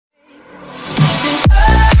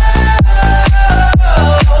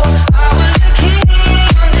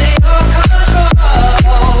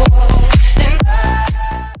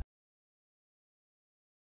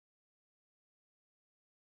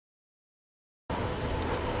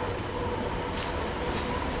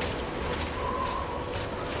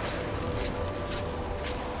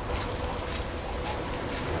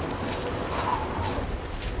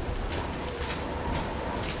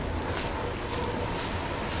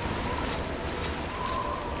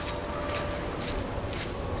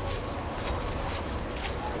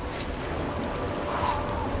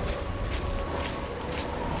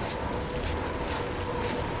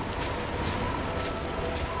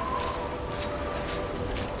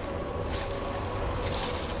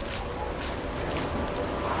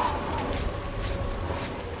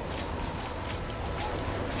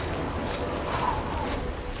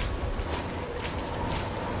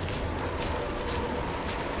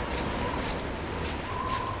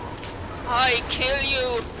I kill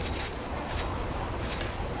you!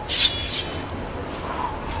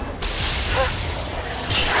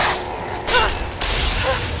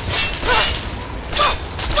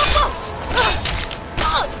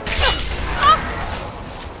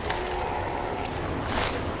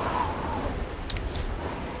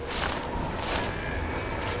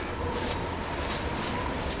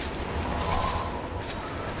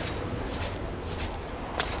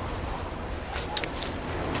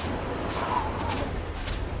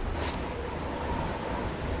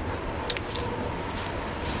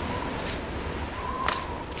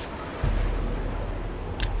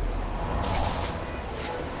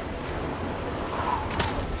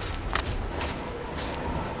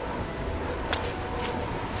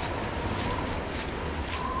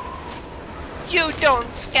 You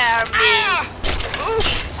don't scare me!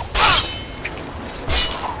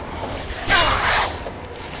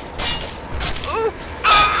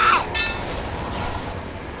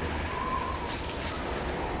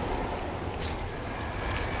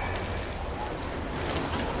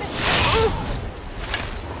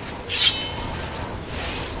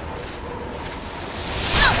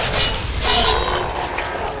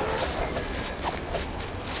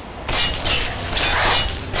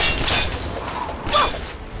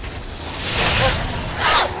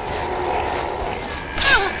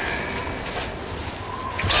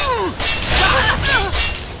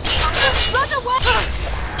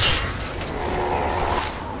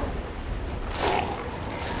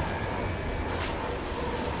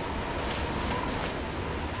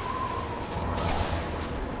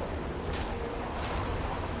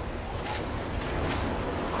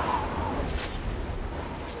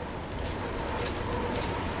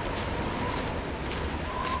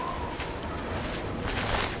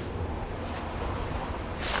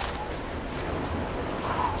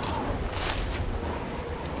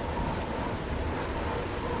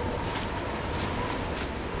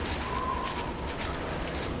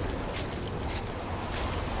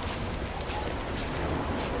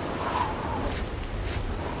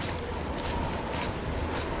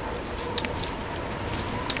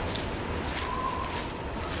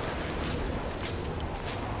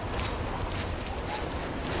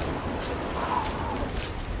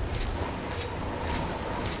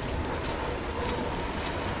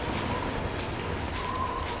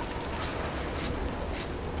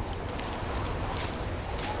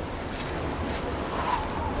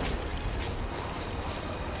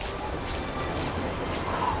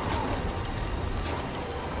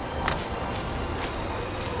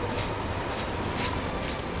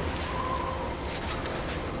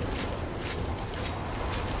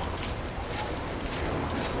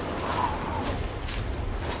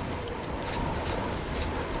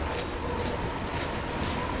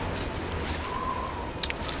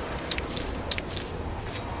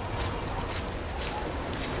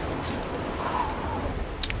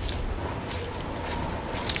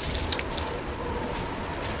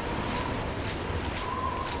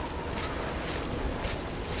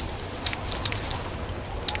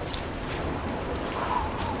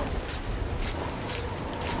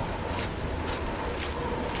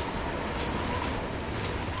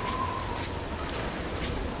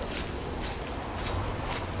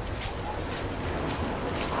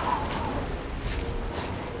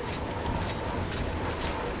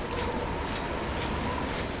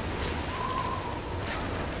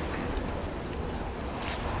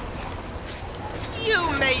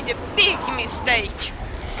 You made a big mistake!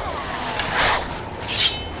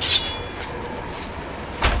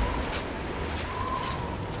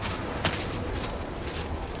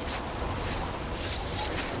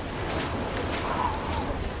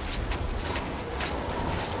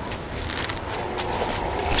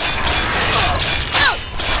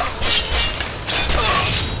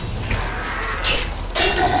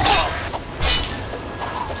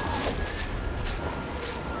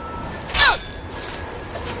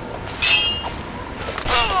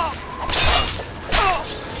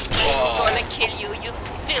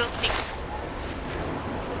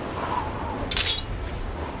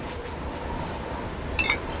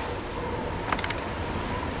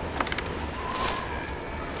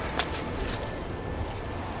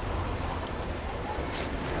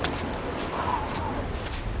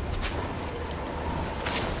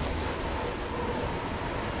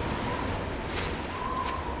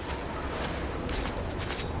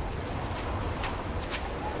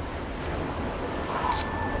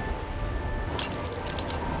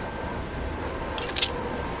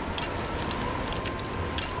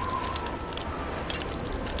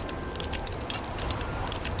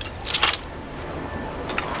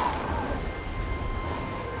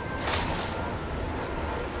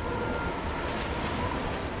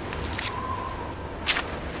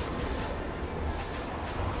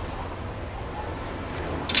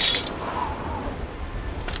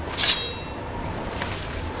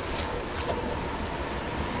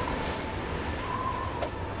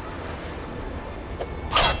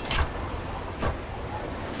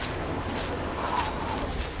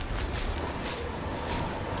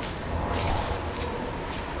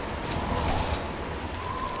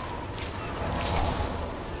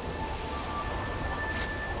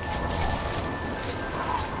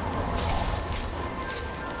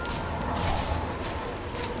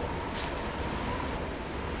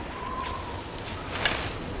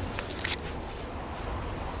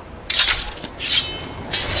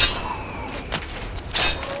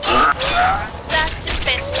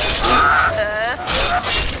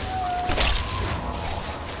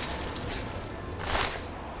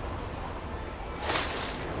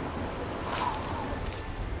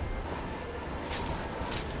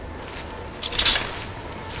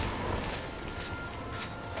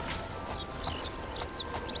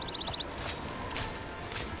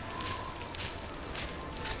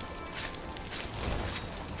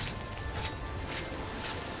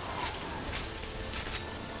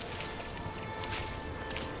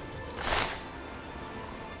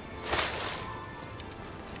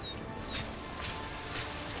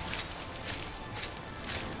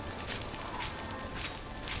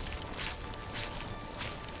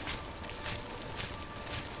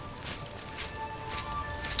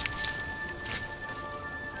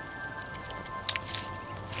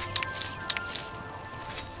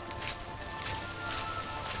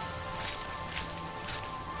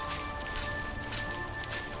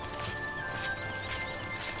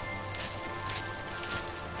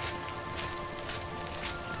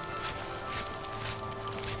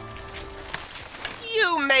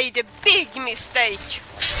 made a big mistake.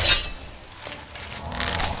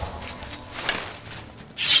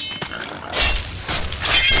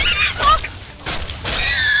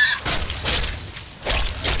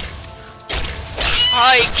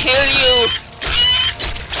 I kill you!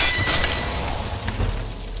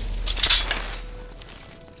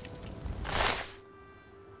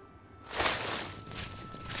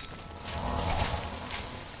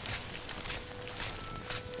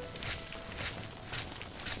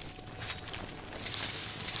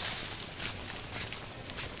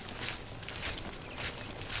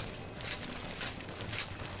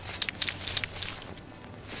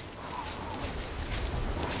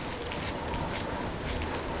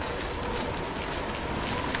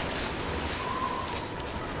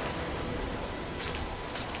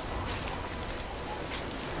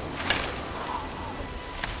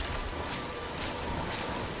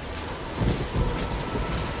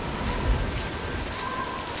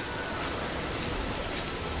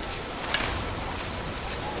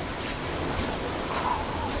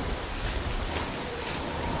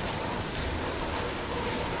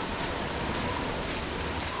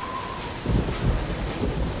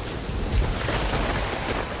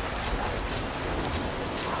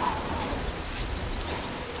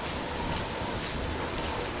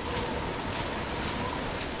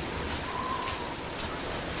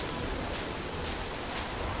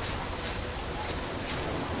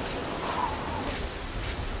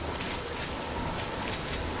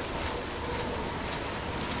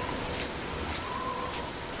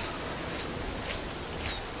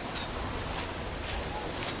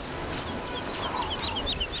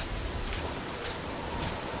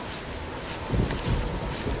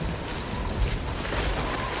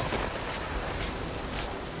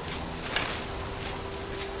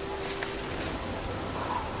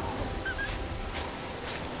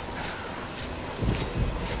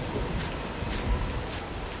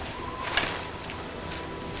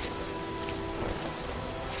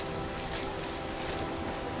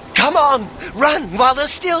 Come on! Run while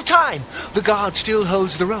there's still time! The guard still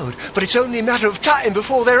holds the road, but it's only a matter of time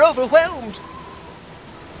before they're overwhelmed.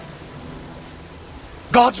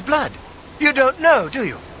 God's blood. You don't know, do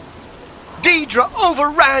you? Deidre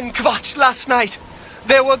overran Kvatch last night.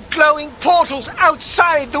 There were glowing portals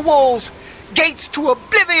outside the walls, gates to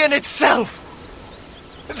Oblivion itself.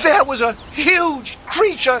 There was a huge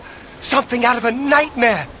creature, something out of a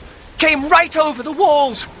nightmare, came right over the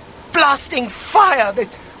walls, blasting fire that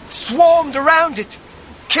swarmed around it,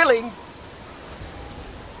 killing.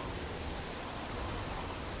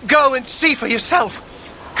 Go and see for yourself.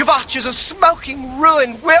 Kvatch is a smoking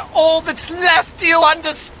ruin. We're all that's left. Do you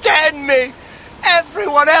understand me?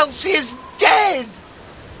 Everyone else is dead.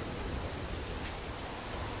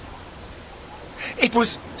 It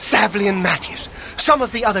was Savli and Matthews. Some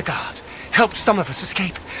of the other guards helped some of us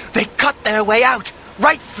escape. They cut their way out,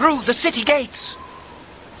 right through the city gates.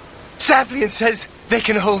 Savlian says they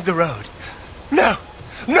can hold the road. No,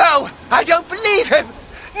 I don't believe him.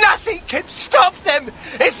 Nothing can stop them.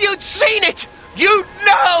 If you'd seen it, you'd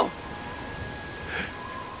know.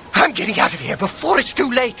 I'm getting out of here before it's too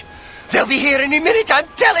late. They'll be here any minute, I'm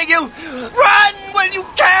telling you. Run when you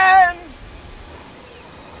can.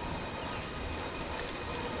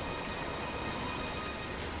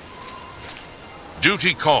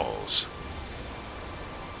 Duty calls.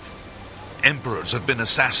 Emperors have been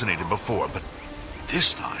assassinated before, but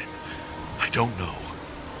this time, I don't know.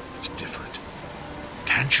 It's different.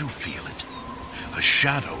 Can't you feel it? A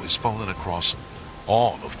shadow has fallen across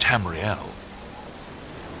all of Tamriel.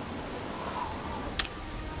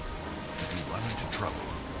 If you run into trouble,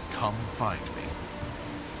 come find me.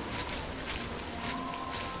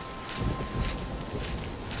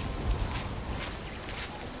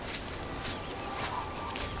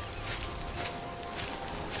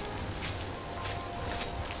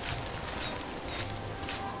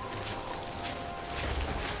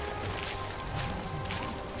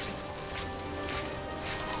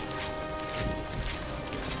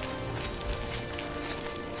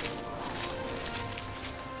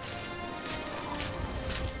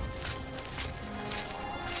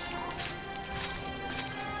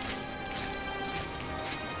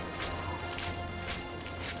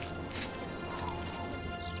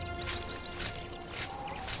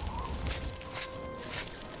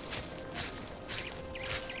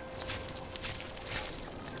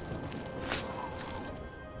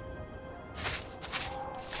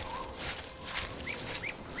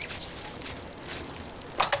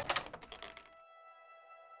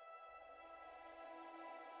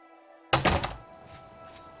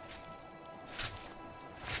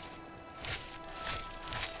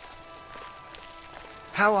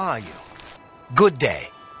 How are you? Good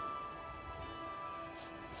day.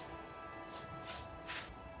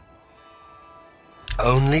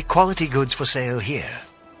 Only quality goods for sale here.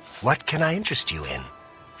 What can I interest you in?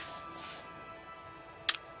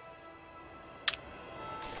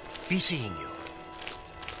 Be seeing you.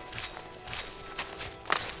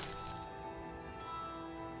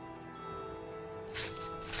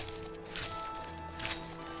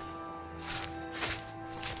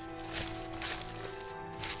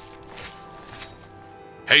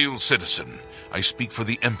 Hail, citizen. I speak for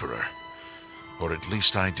the Emperor. Or at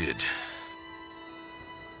least I did.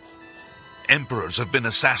 Emperors have been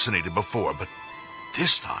assassinated before, but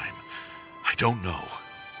this time, I don't know.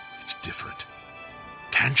 It's different.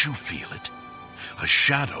 Can't you feel it? A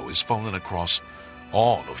shadow is falling across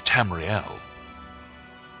all of Tamriel.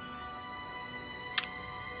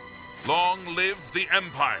 Long live the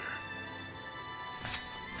Empire!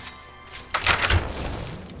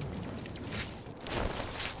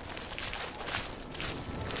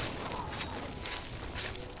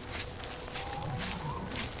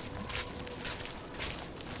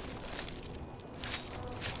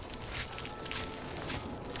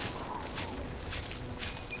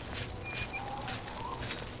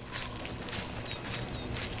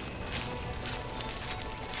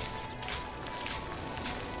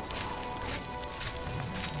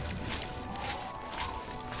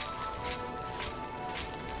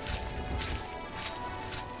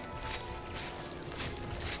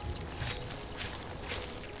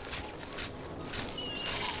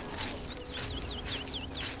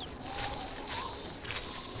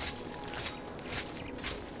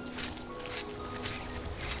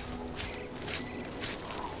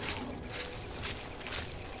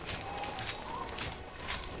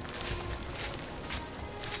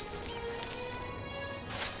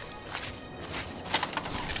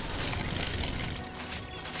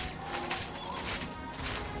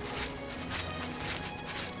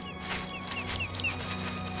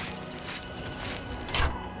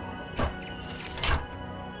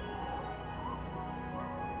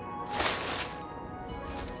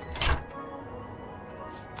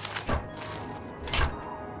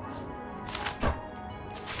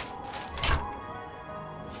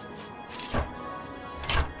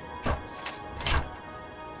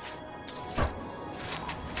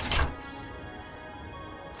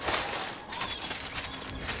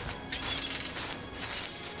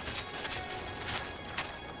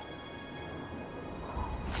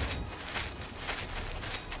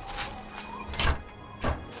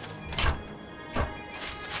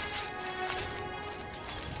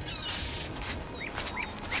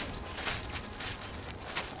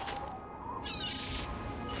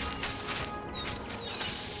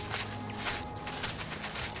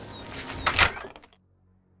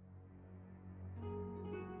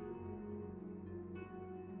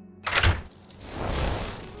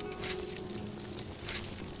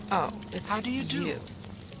 Oh, it's How do you do? you.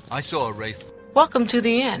 I saw a wraith. Welcome to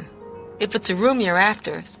the inn. If it's a room you're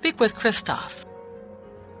after, speak with Kristoff.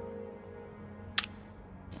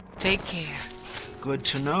 Take care. Good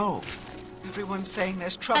to know. Everyone's saying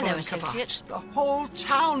there's trouble Hello, in associate. Kavach. The whole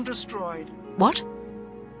town destroyed. What?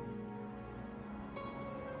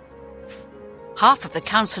 Half of the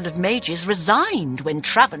Council of Mages resigned when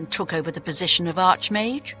Travon took over the position of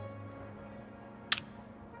Archmage.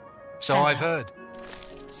 So I've heard.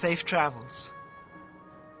 Safe travels.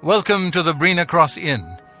 Welcome to the Brina Cross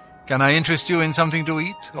Inn. Can I interest you in something to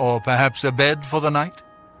eat, or perhaps a bed for the night?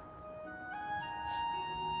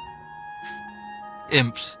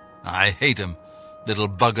 Imps. I hate 'em. Little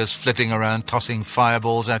buggers flitting around tossing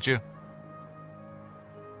fireballs at you.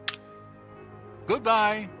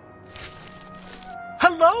 Goodbye.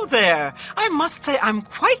 Hello there! I must say I'm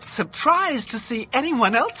quite surprised to see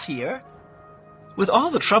anyone else here. With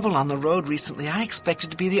all the trouble on the road recently, I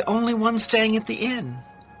expected to be the only one staying at the inn.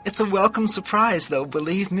 It's a welcome surprise, though,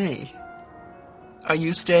 believe me. Are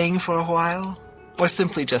you staying for a while, or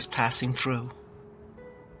simply just passing through?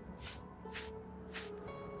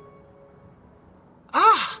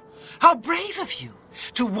 Ah! How brave of you!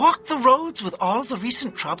 To walk the roads with all of the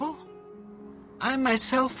recent trouble? I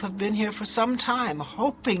myself have been here for some time,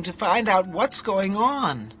 hoping to find out what's going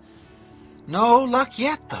on. No luck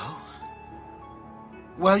yet, though.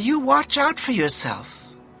 Well, you watch out for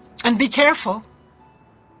yourself. And be careful.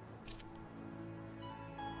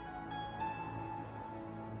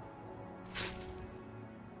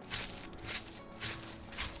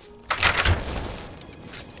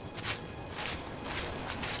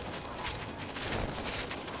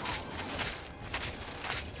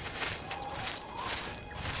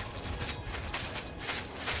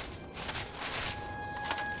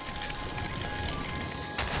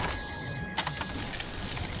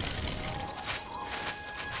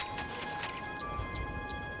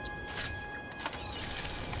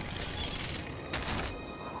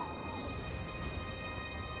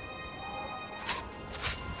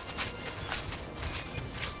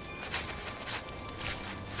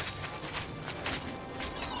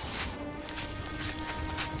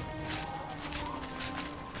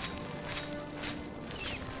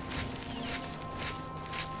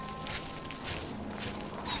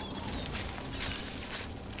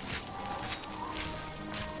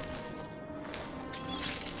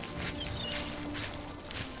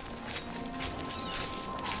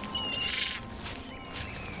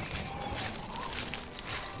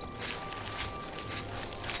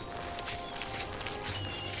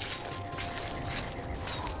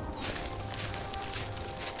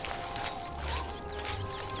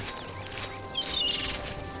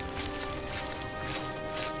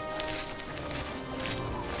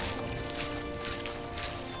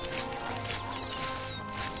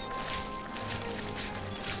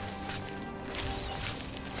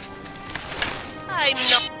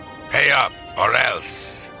 Pay up, or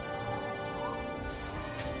else.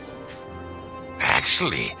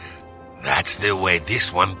 Actually, that's the way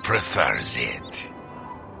this one prefers it.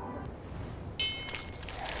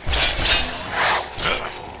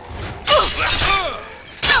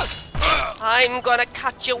 I'm gonna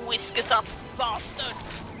cut your whiskers up, bastard!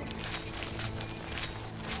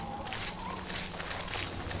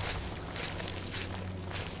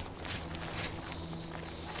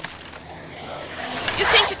 You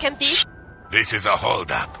think you can beat? This is a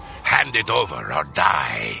holdup. Hand it over or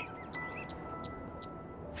die.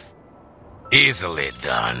 Easily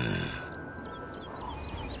done.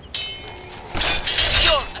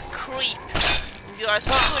 You're a creep. You're as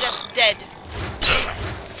good as dead.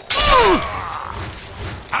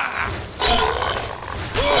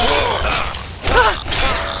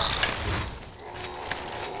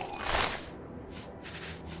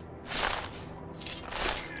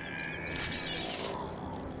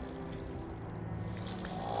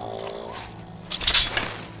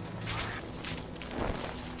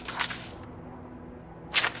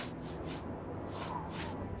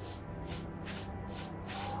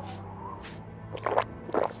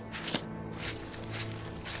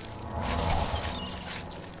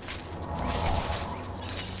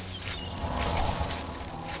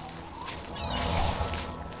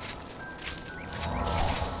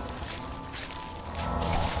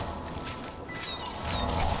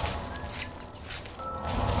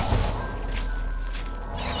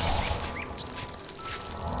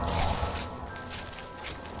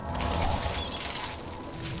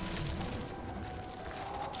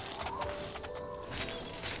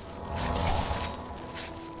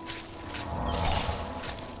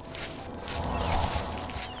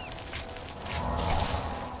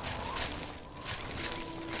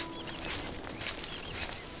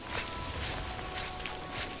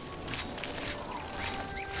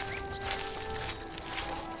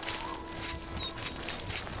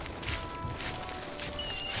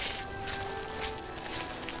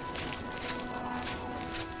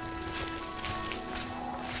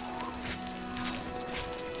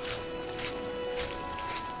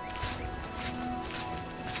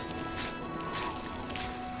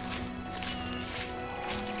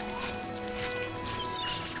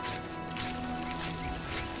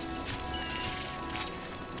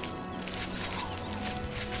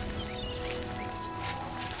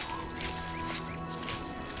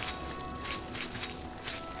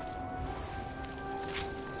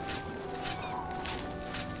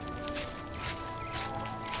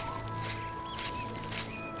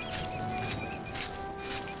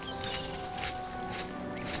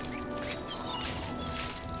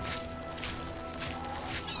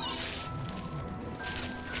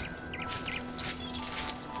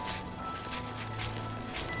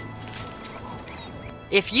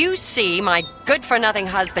 If you see my good-for-nothing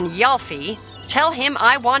husband, Yalfi, tell him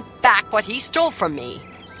I want back what he stole from me.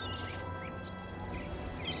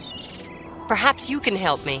 Perhaps you can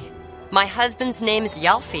help me. My husband's name is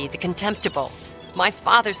Yalfi the Contemptible. My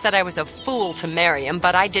father said I was a fool to marry him,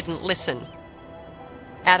 but I didn't listen.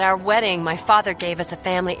 At our wedding, my father gave us a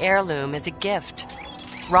family heirloom as a gift.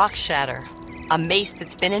 Rock Shatter, a mace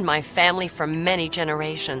that's been in my family for many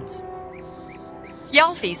generations.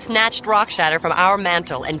 Yalfi snatched Rock Shatter from our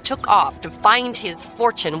mantle and took off to find his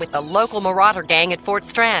fortune with the local marauder gang at Fort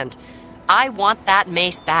Strand. I want that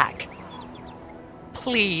mace back.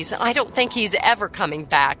 Please, I don't think he's ever coming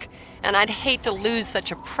back, and I'd hate to lose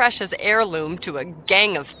such a precious heirloom to a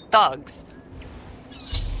gang of thugs.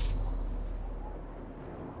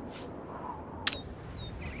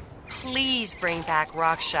 Please bring back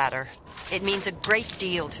Rock Shatter. It means a great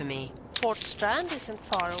deal to me. Fort Strand isn't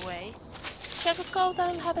far away. Shall we go there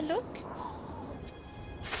and have a look?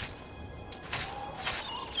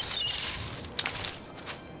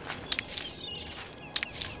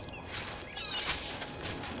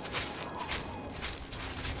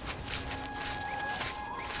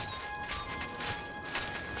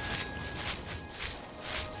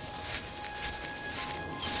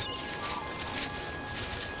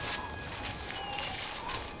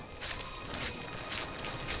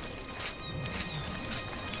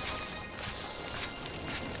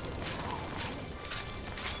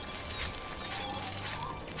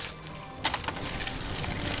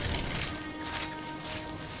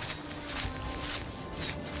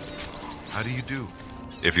 How do you do?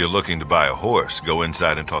 If you're looking to buy a horse, go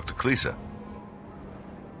inside and talk to Klisa.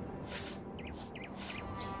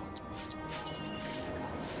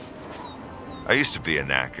 I used to be a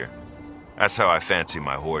knacker. That's how I fancy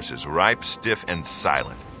my horses, ripe, stiff, and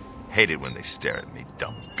silent. Hate it when they stare at me,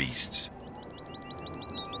 dumb beasts.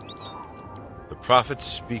 The prophet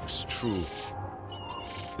speaks true.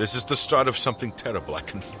 This is the start of something terrible. I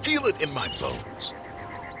can feel it in my bones.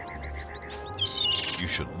 You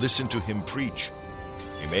should listen to him preach.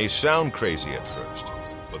 He may sound crazy at first,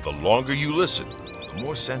 but the longer you listen, the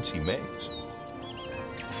more sense he makes.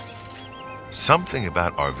 Something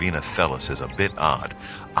about Arvina Thelis is a bit odd.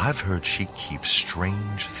 I've heard she keeps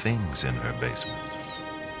strange things in her basement.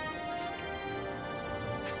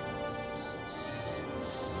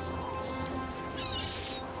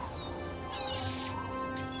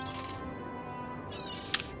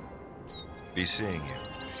 Be seeing you.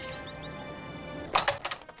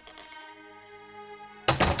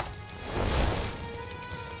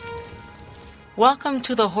 Welcome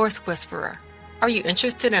to the Horse Whisperer. Are you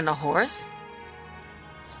interested in a horse?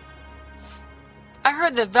 I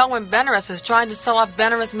heard that Velwyn Benaris is trying to sell off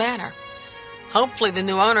Benaris Manor. Hopefully the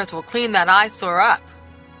new owners will clean that eyesore up.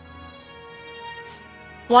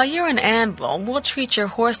 While you're in Anvil, we'll treat your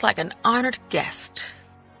horse like an honored guest.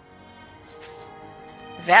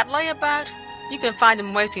 That layabout? You can find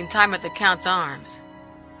him wasting time at the Count's Arms.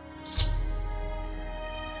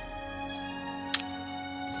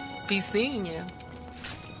 Be seeing you.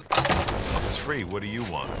 It's free. What do you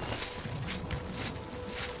want?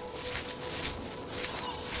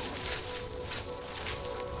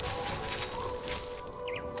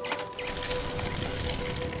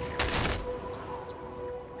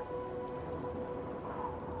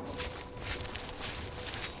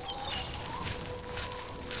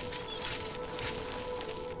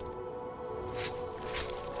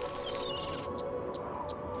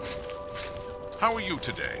 How are you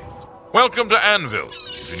today? Welcome to Anvil.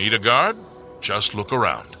 If you need a guard, just look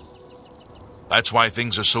around. That's why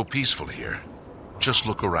things are so peaceful here. Just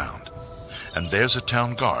look around. And there's a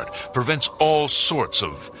town guard. Prevents all sorts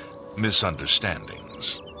of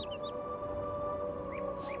misunderstandings.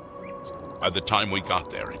 By the time we got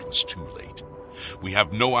there, it was too late. We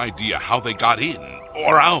have no idea how they got in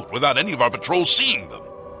or out without any of our patrols seeing them.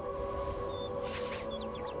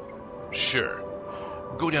 Sure.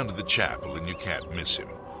 Go down to the chapel and you can't miss him.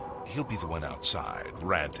 He'll be the one outside,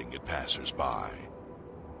 ranting at passers-by.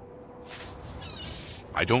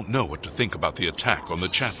 I don't know what to think about the attack on the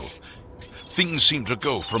chapel. Things seem to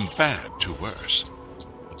go from bad to worse,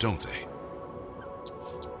 don't they?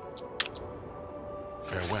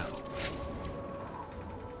 Farewell.